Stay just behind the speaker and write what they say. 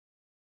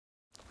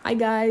Hi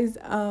guys,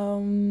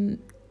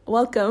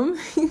 welcome.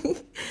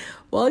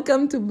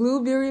 Welcome to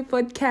Blueberry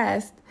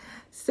Podcast.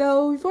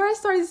 So before I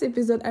start this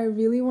episode, I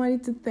really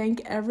wanted to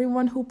thank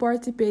everyone who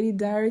participated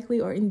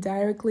directly or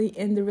indirectly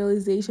in the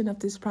realization of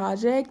this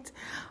project.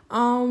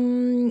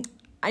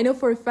 I know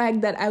for a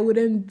fact that I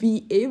wouldn't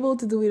be able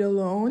to do it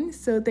alone.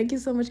 So thank you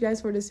so much guys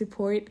for the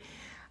support.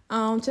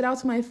 Shout out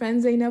to my friend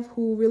Zainab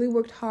who really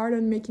worked hard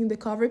on making the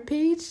cover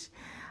page.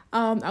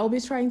 I will be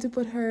trying to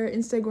put her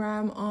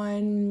Instagram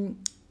on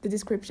the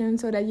description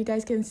so that you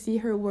guys can see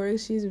her work.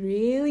 She's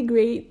really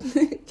great.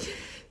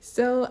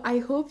 So I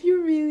hope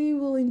you really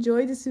will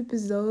enjoy this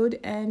episode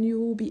and you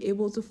will be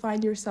able to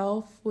find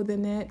yourself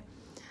within it.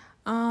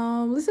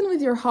 Listen with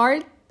your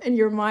heart and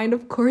your mind,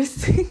 of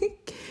course.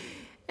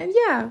 And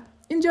yeah,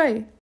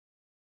 enjoy.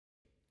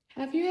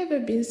 Have you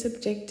ever been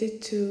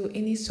subjected to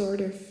any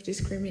sort of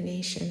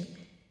discrimination?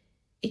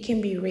 It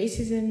can be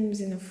racism,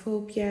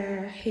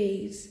 xenophobia,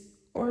 hate,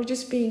 or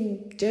just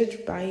being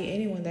judged by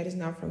anyone that is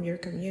not from your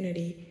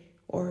community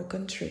or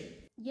country.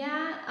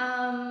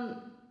 Yeah,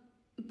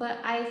 but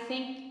I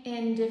think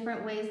in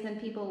different ways than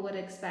people would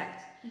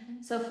expect.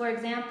 Mm-hmm. So for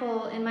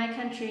example, in my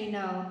country,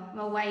 no, I'm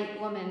a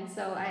white woman,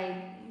 so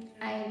I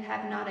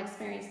have not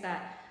experienced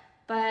that.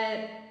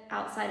 But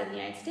outside of the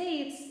United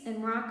States,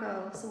 in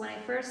Morocco, so when I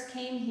first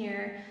came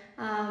here,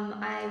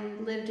 I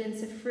lived in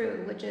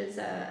Safrou, which is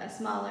a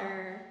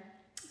smaller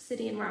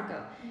city in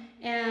Morocco,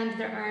 and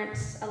there aren't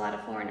a lot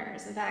of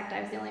foreigners. In fact,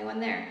 I was the only one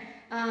there.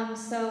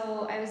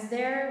 So I was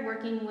there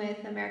working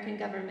with the American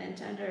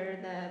government under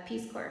the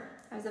Peace Corps.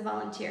 I was a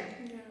volunteer.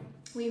 Yeah.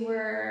 We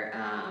were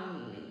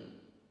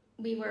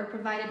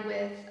provided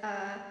with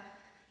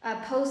a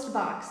post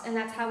box, and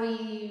that's how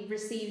we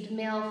received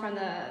mail from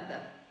the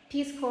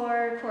Peace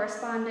Corps,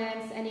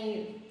 correspondence.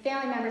 Any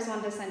family members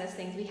wanted to send us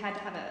things, we had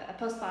to have a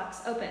post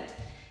box opened.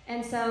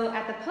 And so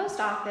at the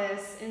post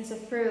office in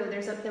Safrou,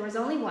 there was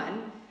only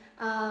one.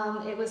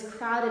 It was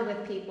crowded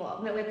with people,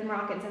 with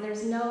Moroccans, and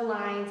there's no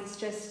lines, it's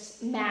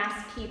just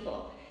mass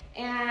people.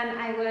 And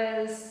I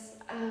was,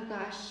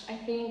 I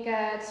think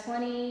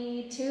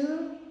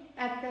 22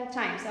 at the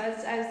time. So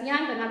I was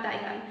young, but not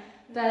that young.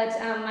 But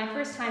my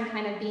first time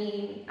kind of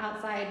being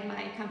outside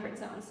my comfort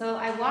zone. So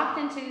I walked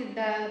into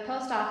the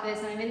post office,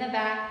 and I'm in the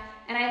back,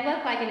 and I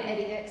look like an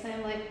idiot, because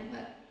I'm like,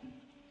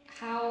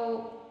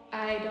 how,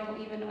 I don't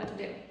even know what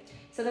to do.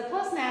 So the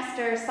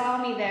postmaster saw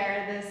me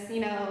there, this,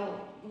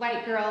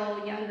 white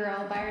girl, young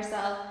girl by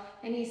herself,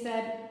 and he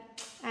said,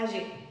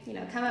 Ajit,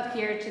 come up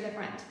here to the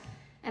front.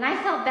 And I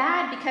felt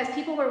bad because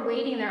people were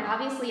waiting, they're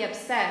obviously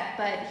upset,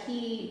 but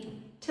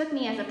he took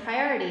me as a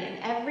priority, and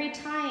every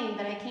time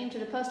that I came to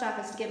the post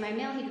office to get my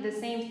mail, he did the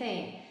same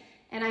thing.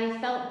 And I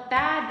felt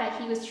bad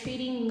that he was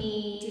treating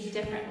me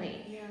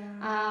differently. Yeah.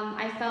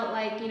 I felt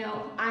like,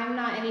 I'm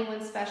not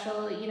anyone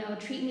special,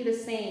 treat me the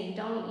same. You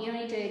don't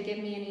need to give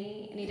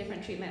me any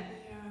different treatment.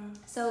 Yeah.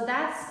 So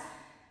that's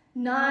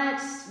not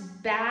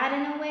bad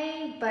in a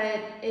way, but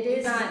it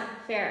is not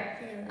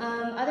fair.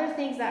 Other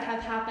things that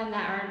have happened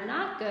that are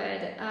not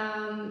good,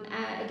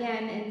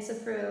 again, in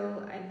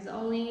Safrou, I was the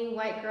only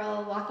white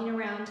girl walking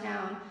around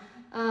town,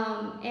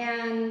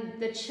 and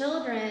the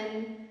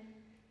children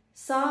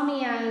saw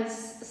me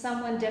as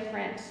someone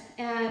different,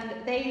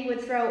 and they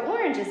would throw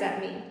oranges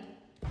at me.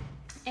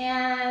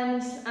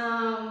 And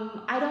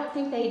I don't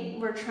think they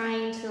were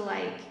trying to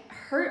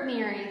hurt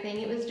me or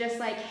anything. It was just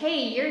like,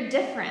 hey, you're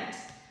different.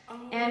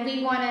 And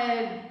we want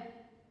to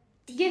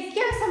give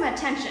some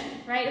attention,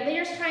 right?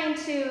 They're just trying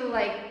to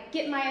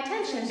get my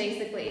attention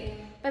basically,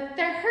 but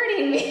they're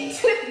hurting me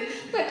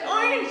with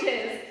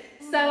oranges.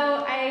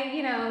 So I,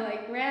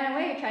 ran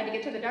away, tried to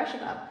get to the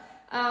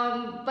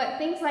darshabab. But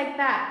things like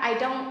that, I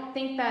don't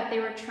think that they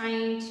were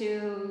trying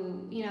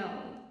to,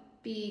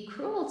 be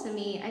cruel to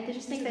me. I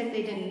just think that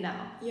they didn't know.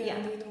 Yeah,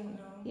 they don't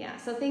know. Yeah,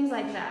 so things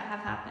like that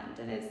have happened,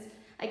 and it's.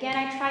 Again,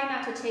 I try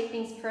not to take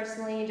things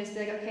personally and just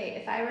be like,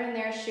 okay, if I were in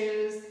their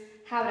shoes,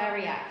 how would I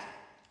react?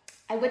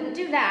 I wouldn't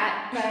do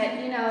that, but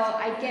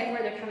I get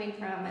where they're coming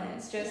from, and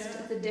it's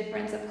just the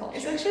difference of culture.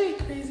 It's actually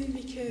crazy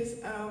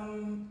because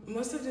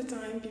most of the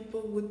time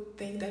people would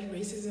think that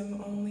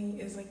racism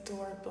only is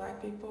toward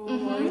black people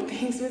or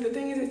things, but the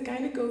thing is it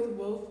kind of goes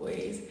both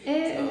ways.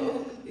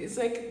 So it's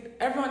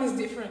everyone is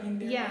different in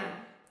their way.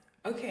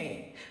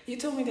 Okay, you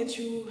told me that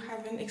you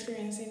haven't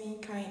experienced any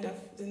kind of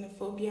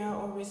xenophobia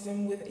or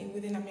racism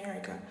within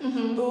America.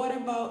 Mm-hmm. But what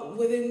about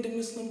within the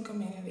Muslim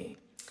community?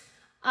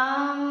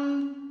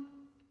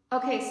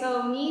 Okay,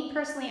 so me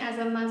personally as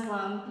a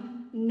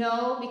Muslim,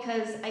 no,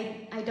 because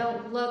I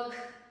don't look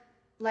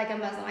like a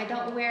Muslim. I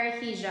don't wear a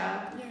hijab.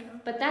 Yeah.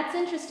 But that's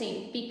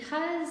interesting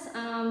because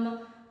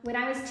when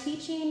I was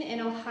teaching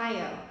in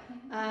Ohio,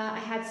 I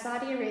had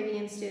Saudi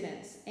Arabian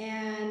students,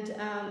 and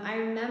I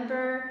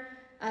remember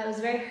it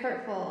was very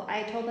hurtful.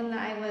 I told them that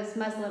I was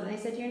Muslim, and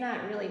they said, you're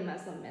not really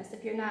Muslim, miss.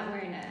 If you're not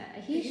wearing a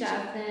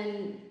hijab,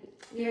 then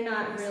you're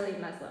not really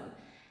Muslim.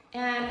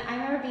 And I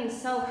remember being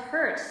so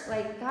hurt,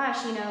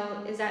 gosh,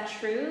 is that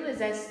true?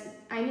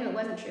 I knew it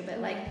wasn't true, but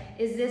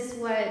is this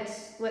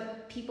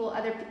what people,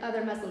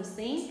 other Muslims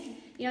think?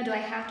 do I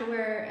have to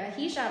wear a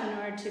hijab in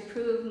order to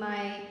prove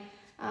my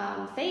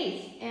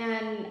faith?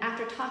 And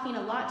after talking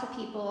a lot to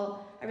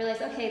people, I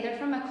realized, okay, they're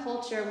from a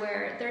culture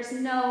where there's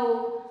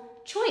no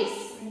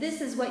choice.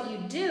 This is what you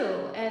do,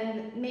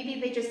 and maybe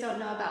they just don't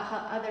know about how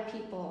other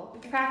people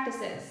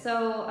practice it.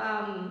 So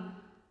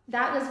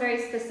that was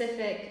very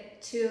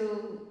specific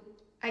to,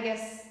 I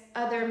guess,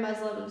 other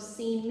Muslims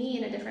seeing me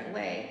in a different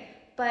way.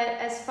 But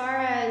as far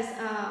as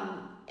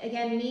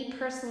again, me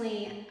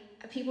personally,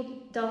 people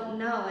don't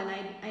know, and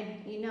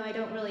I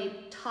don't really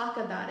talk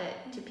about it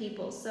to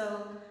people,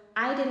 so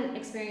I didn't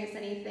experience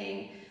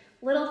anything.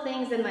 Little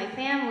things in my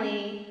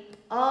family,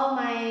 all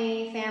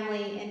my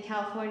family in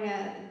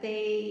California,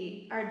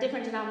 they are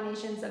different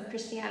denominations of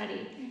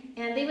Christianity,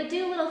 and they would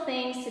do little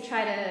things to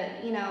try to,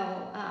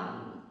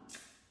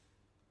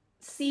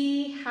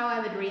 see how I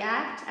would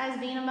react as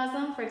being a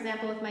Muslim. For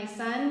example, with my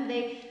son,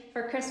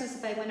 for Christmas,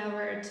 if I went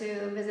over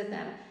to visit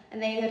them,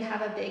 and they would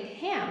have a big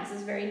ham. This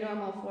is very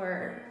normal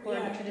for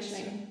the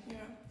tradition.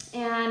 Yeah.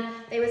 And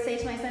they would say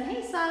to my son,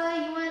 "Hey,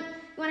 Salah, you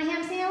want a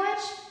ham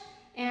sandwich?"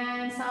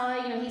 And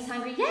Salah, he's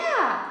hungry.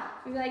 Yeah.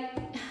 We'd be like,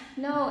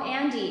 "No,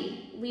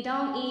 Andy, we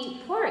don't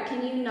eat pork.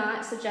 Can you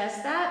not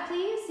suggest that,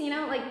 please?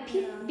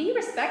 Be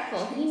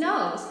respectful. He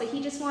knows, but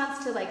he just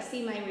wants to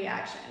see my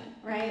reaction,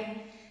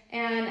 right?"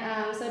 And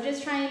so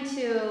just trying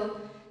to,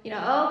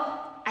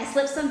 I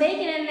slipped some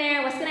bacon in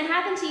there. What's going to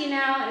happen to you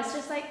now? And it's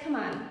just like, come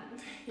on.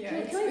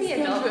 Yeah, can we be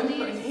adult, please?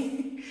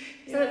 Funny.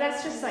 So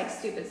that's just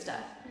stupid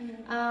stuff.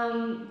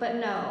 But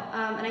no,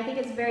 and I think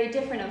it's very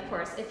different, of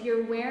course. If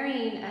you're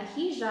wearing a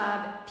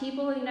hijab,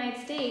 people in the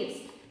United States,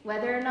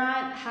 whether or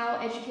not how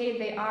educated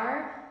they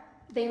are,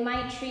 they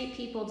might treat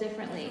people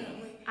differently.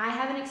 I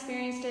haven't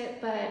experienced it,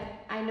 but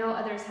I know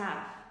others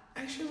have.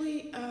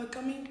 Actually,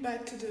 coming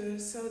back to the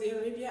Saudi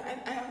Arabia,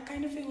 I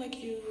kind of feel like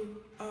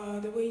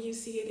the way you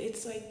see it,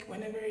 it's like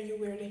whenever you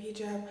wear the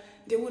hijab,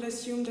 they would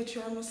assume that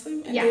you're a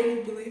Muslim and they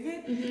will believe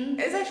it. Mm-hmm.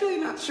 It's actually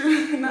not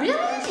true.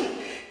 Really?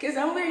 Because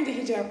I'm wearing the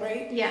hijab,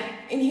 right? Yeah.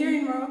 And here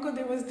in Morocco,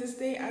 there was this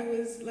day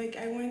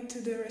I went to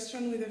the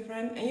restaurant with a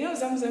friend, and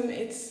Zamzam,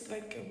 it's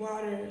like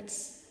water,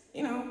 it's,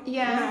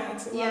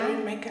 it's water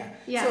in Mecca.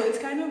 Yeah. So it's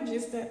kind of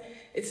just that.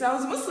 It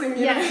sounds Muslim,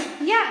 you know?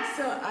 Yeah.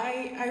 So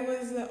I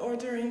was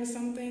ordering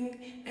something,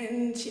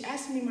 and she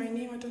asked me my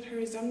name. I told her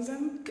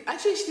Zamzam.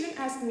 Actually, she didn't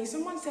ask me.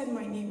 Someone said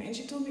my name, and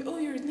she told me, "Oh,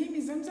 your name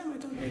is Zamzam?" I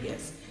told her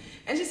yes.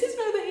 And she sees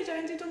me with the hijab,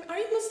 and she told me, "Are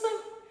you Muslim?"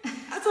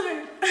 I told her.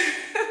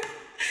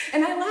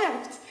 And I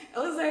laughed. I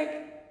was like,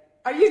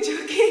 "Are you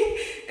joking?"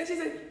 And she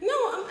said, "No,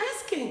 I'm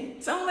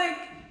asking." So I'm like,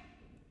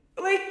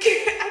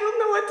 I don't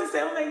know what to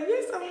say. I'm like,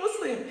 "Yes, I'm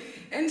Muslim."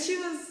 And she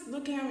was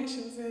looking at me.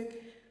 She was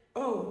like,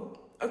 "Oh,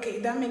 okay,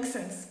 that makes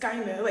sense,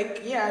 kinda.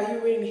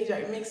 You're wearing the hijab,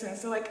 it makes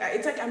sense." So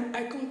it's like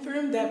I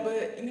confirmed that,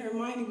 but in her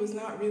mind, it was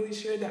not really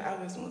sure that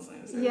I was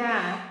Muslim. So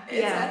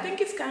I think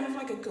it's kind of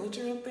like a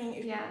cultural thing.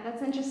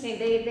 That's interesting.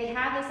 They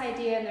have this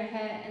idea in their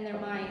head, in their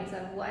minds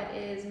of what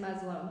is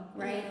Muslim,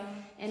 right?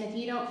 Yeah. And if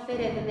you don't fit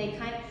it, then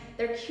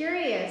they're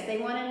curious. They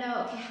want to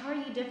know, okay, how are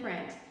you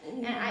different?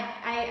 Mm-hmm. And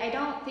I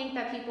don't think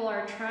that people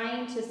are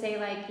trying to say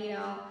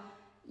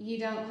you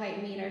don't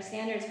quite meet our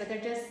standards, but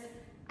they're just.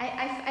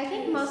 I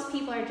think most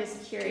people are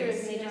just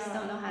curious and they just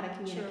don't know how to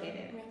communicate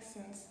it. Makes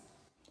sense.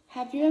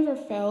 Have you ever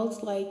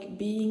felt like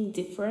being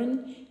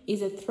different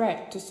is a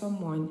threat to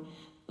someone?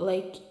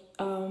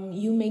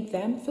 You make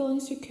them feel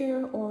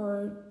insecure, or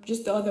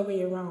just the other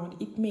way around?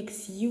 It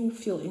makes you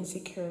feel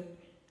insecure?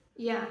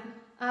 Yeah.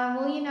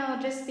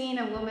 Just being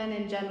a woman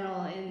in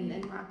general in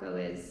Morocco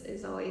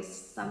is always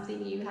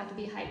something you have to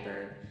be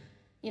hyper,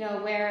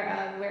 aware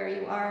of where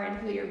you are and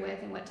who you're with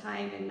and what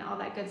time and all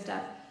that good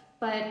stuff.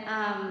 But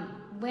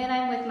when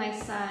I'm with my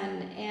son,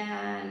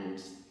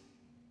 and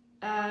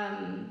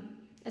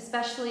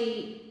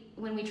especially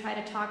when we try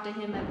to talk to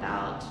him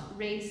about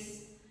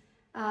race,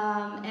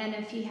 and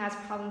if he has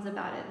problems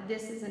about it,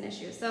 this is an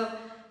issue. So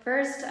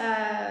first,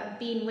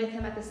 being with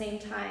him at the same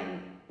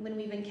time when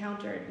we've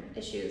encountered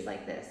issues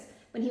like this.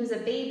 When he was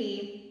a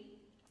baby,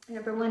 I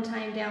remember one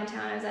time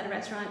downtown, I was at a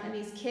restaurant, and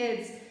these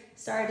kids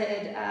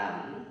started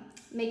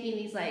making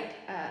these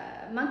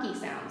monkey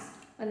sounds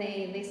when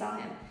they saw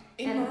him.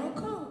 In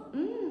Morocco?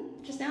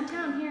 Just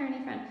downtown here in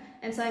Ifrane.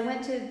 And so I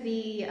went to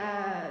the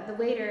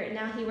waiter, and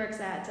now he works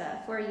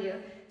at For You.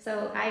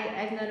 So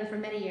I've known him for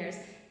many years.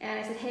 And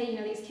I said, "Hey,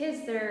 these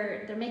kids,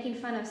 they're making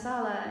fun of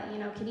Salah.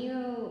 Can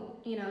you,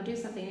 do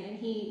something?" And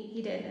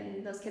he did,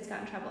 and those kids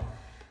got in trouble.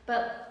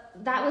 But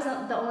that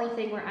wasn't the only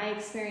thing where I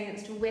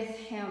experienced with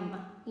him,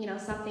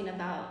 something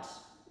about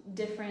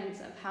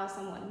difference of how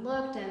someone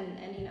looked and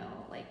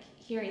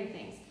hearing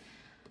things.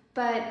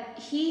 But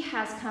he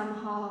has come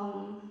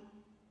home,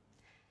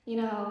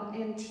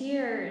 in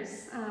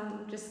tears,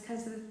 just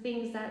because of the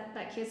things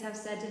that kids have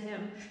said to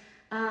him.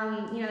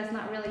 That's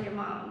not really your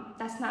mom.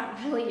 That's not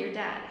really your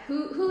dad.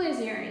 Who is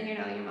your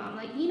mom?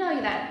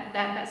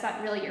 That's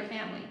not really your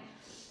family.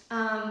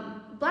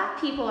 Black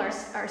people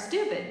are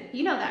stupid.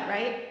 You know that,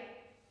 right?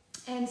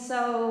 And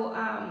so,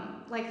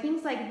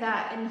 things like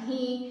that. And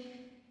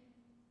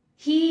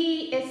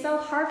it's so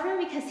hard for him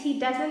because he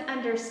doesn't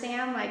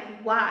understand, like,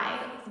 why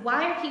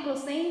are people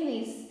saying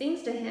these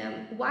things to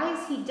him? Why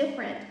is he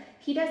different?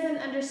 He doesn't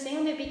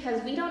understand it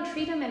because we don't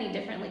treat him any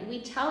differently.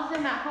 We tell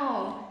him at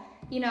home,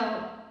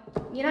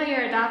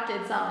 you're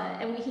adopted, Salah,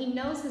 and he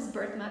knows his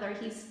birth mother.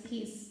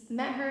 He's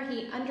met her,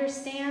 he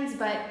understands,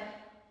 but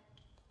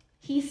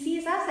he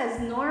sees us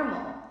as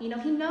normal. He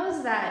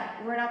knows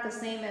that we're not the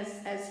same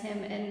as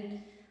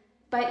him,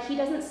 but he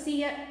doesn't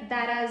see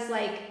that as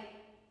like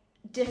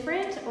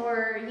different,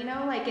 or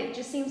like it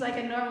just seems like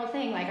a normal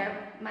thing.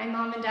 Like my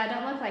mom and dad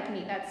don't look like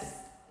me. That's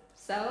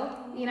so,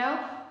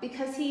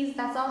 because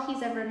that's all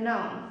he's ever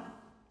known.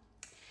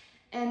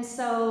 And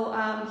so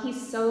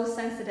he's so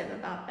sensitive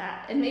about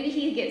that. And maybe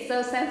he gets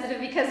so sensitive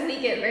because we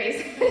get very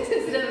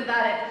sensitive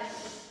about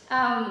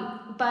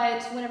it.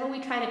 But whenever we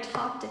try to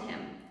talk to him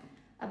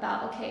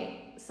about,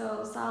 okay,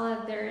 so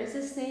Salah, there is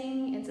this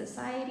thing in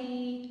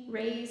society,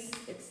 race,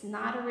 it's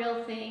not a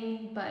real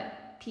thing,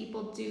 but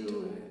people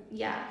do,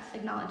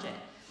 acknowledge it.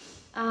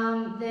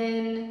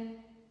 Then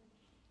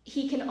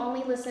he can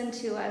only listen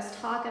to us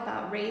talk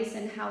about race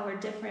and how we're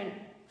different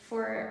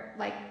for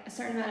like a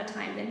certain amount of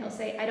time. Then he'll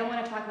say, I don't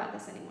want to talk about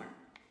this anymore.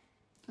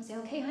 I'll say,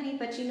 okay, honey,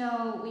 but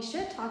we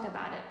should talk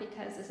about it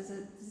because this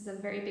is a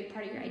very big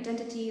part of your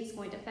identity. It's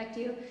going to affect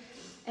you.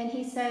 And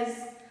he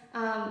says,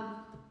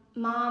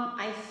 Mom,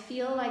 I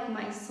feel like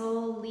my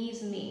soul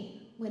leaves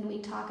me when we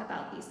talk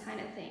about these kind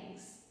of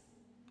things.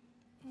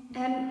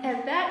 And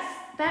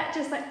that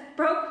just like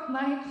broke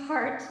my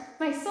heart.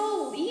 My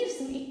soul leaves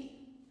me.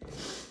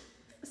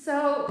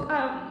 So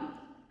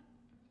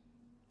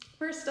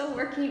we're still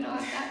working on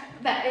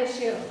that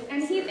issue,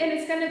 and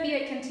it's going to be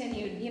a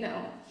continued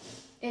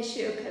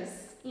issue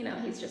because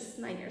he's just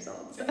 9 years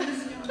old. So. Do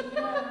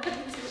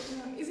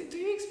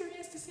you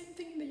experience the same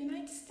thing in the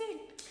United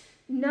States?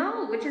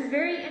 No, which is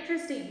very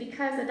interesting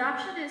because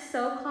adoption is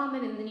so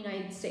common in the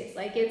United States.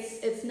 Like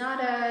it's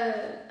not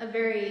a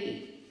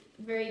very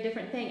very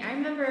different thing. I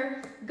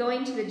remember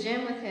going to the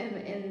gym with him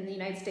in the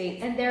United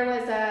States, and there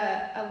was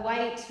a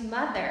black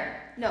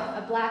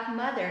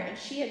mother, and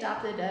she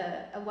adopted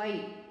a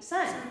white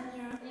son.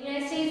 In the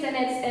United States,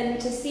 and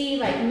to see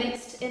like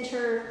mixed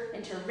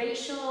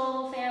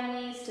interracial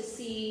families, to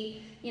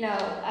see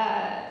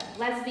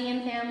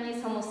lesbian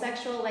families,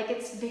 homosexual, like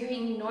it's very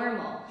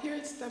normal. Here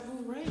it's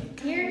taboo, right?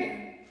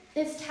 Here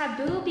it's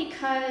taboo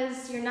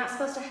because you're not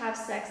supposed to have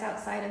sex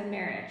outside of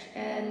marriage,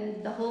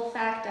 and the whole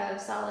fact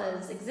of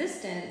Salah's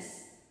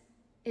existence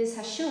is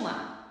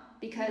Hashuma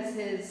because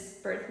his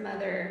birth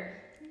mother,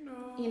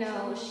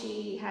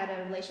 she had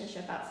a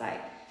relationship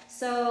outside.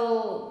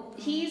 So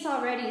he's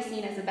already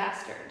seen as a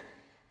bastard.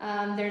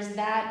 There's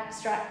that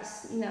strike,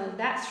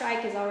 that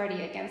strike is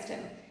already against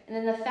him. And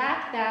then the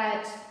fact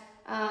that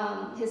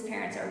his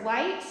parents are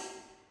white,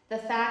 the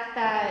fact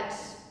that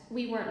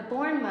we weren't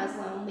born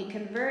Muslim, we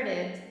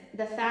converted,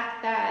 the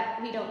fact that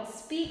we don't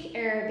speak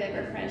Arabic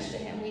or French to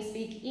him, we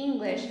speak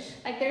English.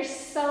 Like there's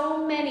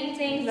so many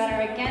things that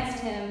are against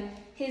him.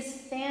 His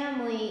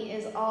family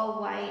is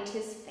all white,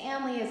 his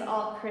family is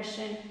all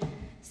Christian.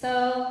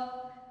 So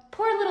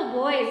poor little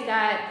boy's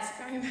got... It's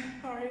kind of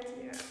hard,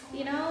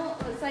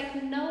 it's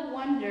like no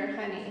wonder,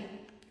 honey.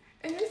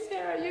 And Miss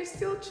Sarah, you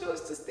still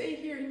chose to stay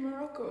here in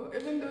Morocco,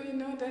 even though you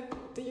know that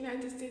the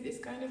United States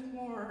is kind of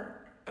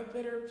more a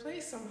better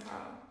place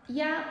somehow.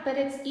 Yeah, but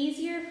it's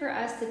easier for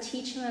us to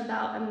teach him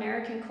about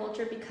American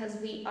culture because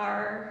we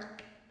are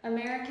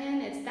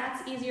American.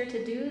 That's easier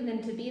to do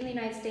than to be in the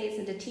United States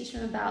and to teach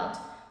him about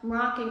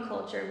Moroccan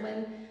culture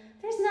when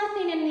there's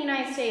nothing in the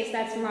United States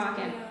that's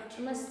Moroccan.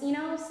 Unless,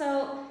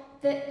 so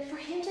for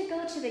him to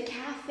go to the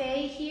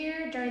cafe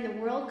here during the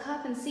World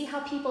Cup and see how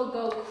people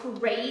go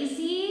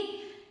crazy,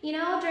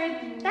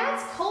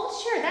 that's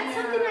culture. That's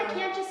something I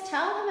can't just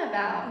tell him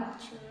about.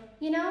 True.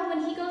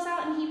 When he goes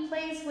out and he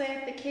plays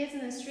with the kids in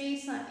the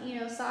streets,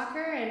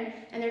 soccer,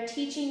 and they're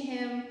teaching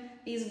him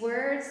these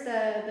words,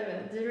 the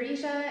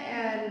Darija,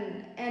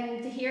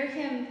 and to hear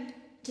him,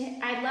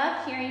 I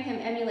love hearing him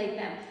emulate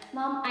them.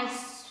 Mom, I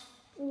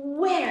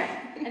swear,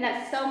 and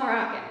that's so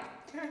Moroccan.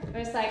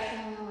 It's like,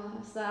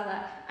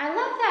 Salah. I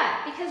love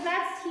that because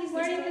he's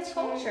learning this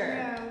culture.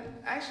 Yeah,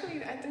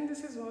 actually, I think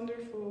this is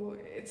wonderful.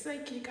 It's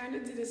like he kind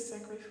of did a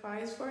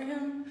sacrifice for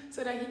him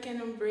so that he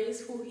can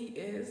embrace who he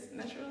is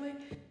naturally.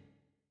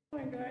 Oh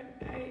my God,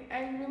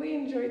 I really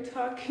enjoyed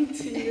talking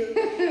to you.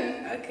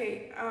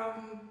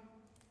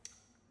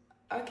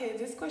 Okay,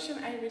 this question,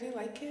 I really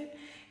like it.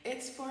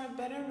 It's for a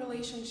better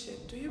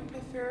relationship. Do you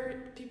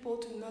prefer people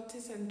to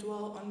notice and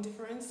dwell on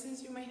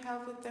differences you may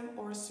have with them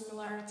or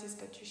similarities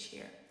that you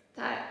share?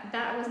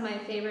 That was my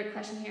favorite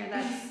question here.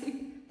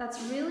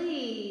 That's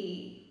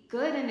really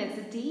good and it's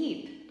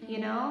deep,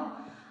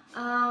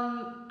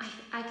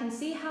 I can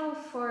see how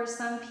for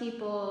some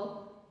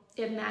people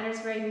it matters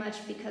very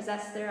much because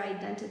that's their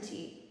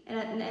identity,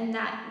 and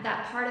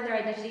that part of their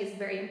identity is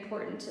very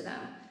important to them.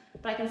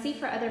 But I can see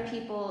for other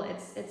people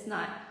it's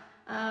not.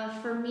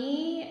 For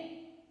me,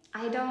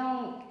 I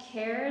don't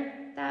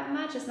care that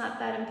much. It's not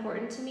that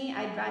important to me.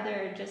 I'd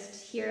rather just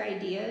hear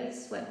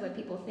ideas, what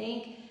people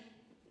think.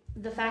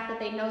 the fact that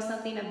they know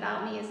something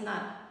about me is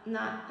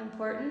not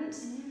important.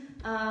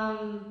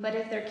 But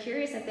if they're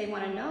curious, if they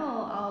want to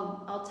know,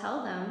 I'll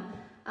tell them.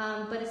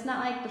 But it's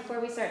not like before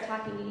we start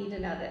talking, you need to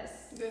know this.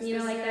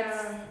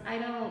 That's, I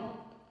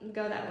don't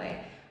go that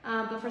way.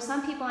 But for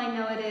some people, I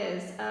know it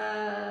is.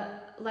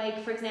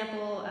 Like, for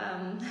example,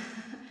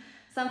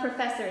 some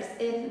professors,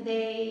 if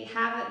they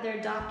have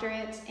their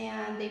doctorate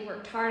and they've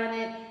worked hard on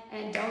it,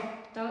 and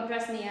don't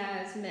dress me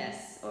as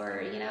Miss,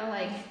 or,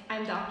 like,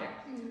 I'm doctor.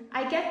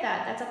 I get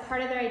that. That's a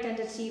part of their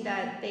identity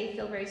that they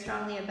feel very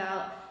strongly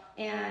about.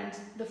 And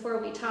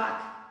before we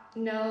talk,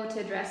 no to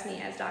address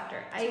me as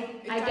doctor. I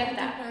get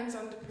that. It depends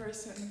on the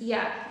person.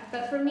 Yeah,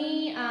 but for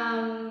me,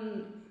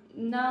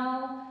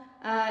 no.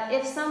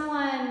 If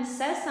someone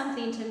says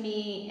something to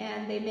me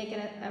and they make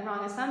a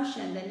wrong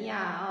assumption, then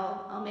yeah,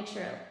 I'll make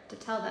sure to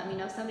tell them.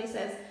 If somebody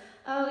says,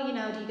 oh,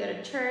 do you go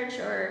to church,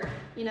 or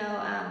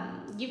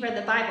you've read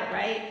the Bible,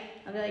 right?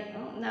 I'll be like,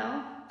 oh,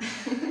 no.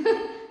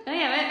 I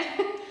haven't.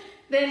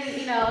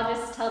 Then I'll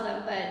just tell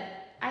them. But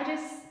I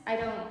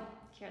don't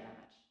care that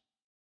much.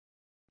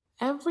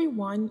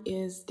 Everyone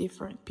is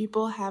different.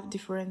 People have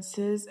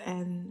differences,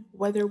 and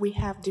whether we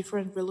have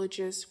different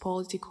religious,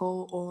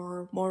 political,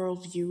 or moral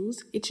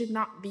views, it should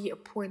not be a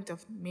point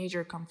of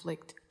major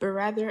conflict, but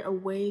rather a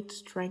way to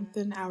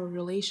strengthen our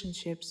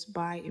relationships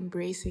by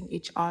embracing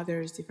each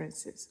other's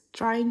differences,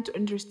 trying to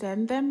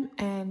understand them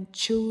and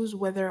choose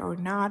whether or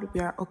not we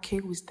are okay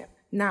with them.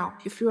 Now,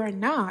 if you are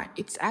not,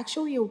 it's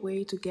actually a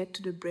way to get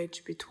to the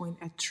bridge between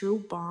a true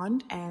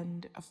bond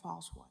and a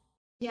false one.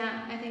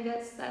 Yeah, I think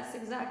that's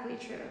exactly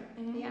true.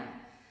 Yeah,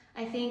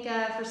 I think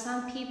for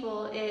some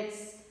people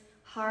it's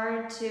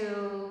hard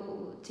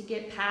to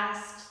get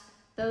past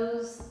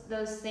those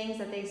things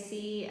that they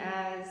see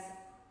as,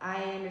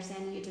 I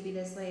understand you to be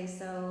this way,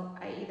 so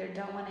I either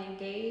don't want to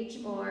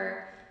engage,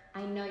 or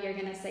I know you're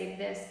going to say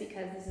this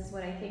because this is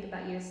what I think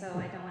about you, so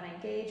I don't want to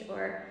engage,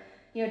 or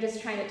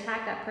just trying to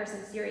attack that person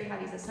because you already have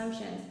these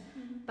assumptions.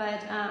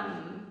 But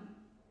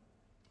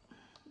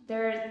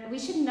we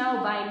should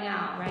know by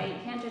now, right?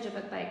 You can't judge a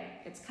book by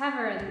its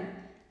cover, and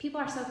people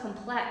are so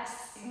complex.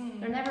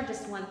 They're never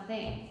just one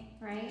thing,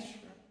 right?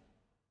 Sure.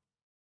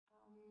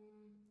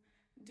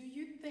 Do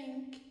you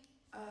think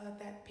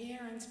that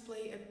parents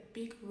play a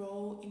big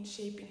role in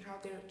shaping how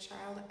their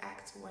child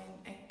acts when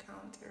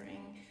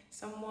encountering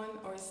someone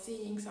or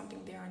seeing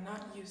something they are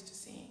not used to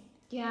seeing?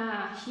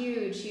 Yeah,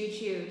 huge.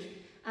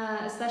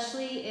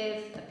 Especially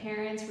if the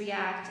parents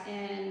react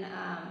in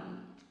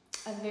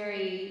a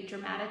very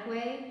dramatic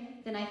way,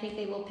 then I think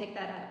they will pick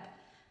that up.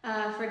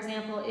 For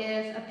example,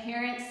 if a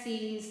parent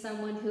sees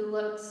someone who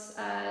looks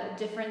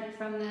different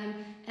from them,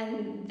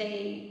 and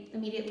they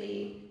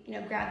immediately,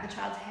 grab the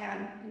child's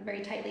hand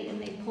very tightly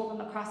and they pull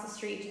them across the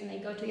street and they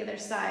go to the other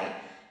side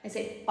and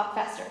say, walk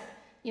faster.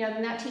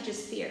 Then that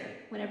teaches fear.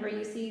 Whenever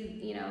you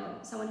see,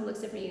 someone who looks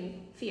different, you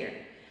fear.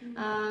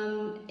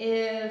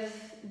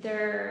 If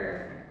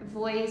their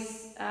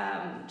voice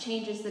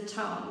changes the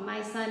tone.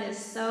 My son is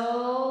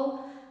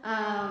so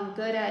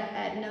good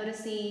at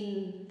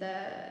noticing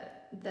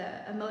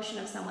the emotion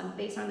of someone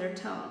based on their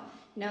tone.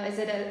 Is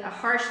it a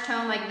harsh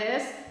tone like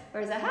this, or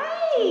is it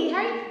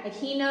hi? Like,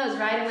 he knows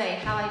right away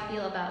how I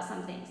feel about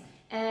some things,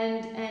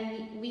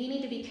 and we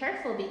need to be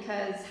careful,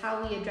 because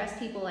how we address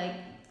people, like,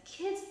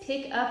 kids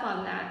pick up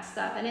on that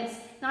stuff, and it's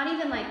not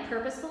even like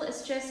purposeful. It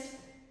just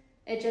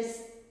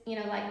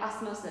like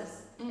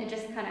osmosis. It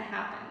just kind of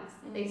happens.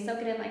 They soak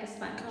it in like a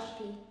sponge.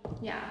 Copy.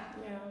 Yeah,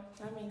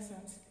 that makes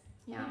sense.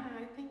 Yeah,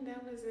 I think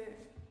that was it.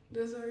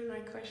 Those were my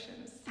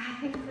questions.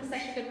 I think it was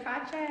such a good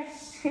project.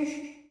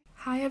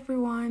 Hi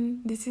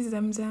everyone, this is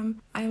Zemzem.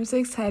 I am so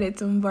excited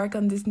to embark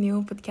on this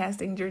new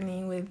podcasting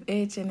journey with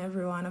each and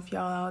every one of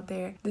y'all out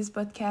there. This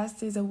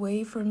podcast is a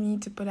way for me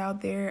to put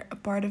out there a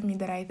part of me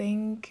that I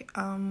think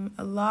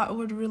a lot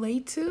would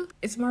relate to.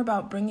 It's more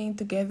about bringing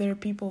together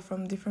people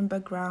from different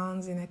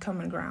backgrounds in a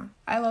common ground.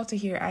 I love to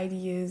hear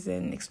ideas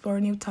and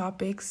explore new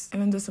topics,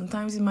 even though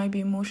sometimes it might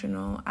be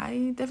emotional.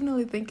 I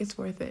definitely think it's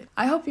worth it.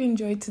 I hope you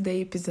enjoyed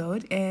today's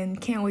episode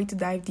and can't wait to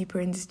dive deeper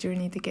in this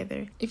journey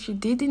together. If you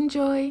did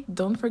enjoy,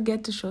 don't forget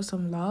to show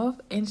some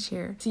love and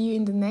share. See you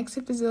in the next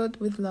episode.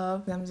 With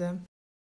love, Zamzam.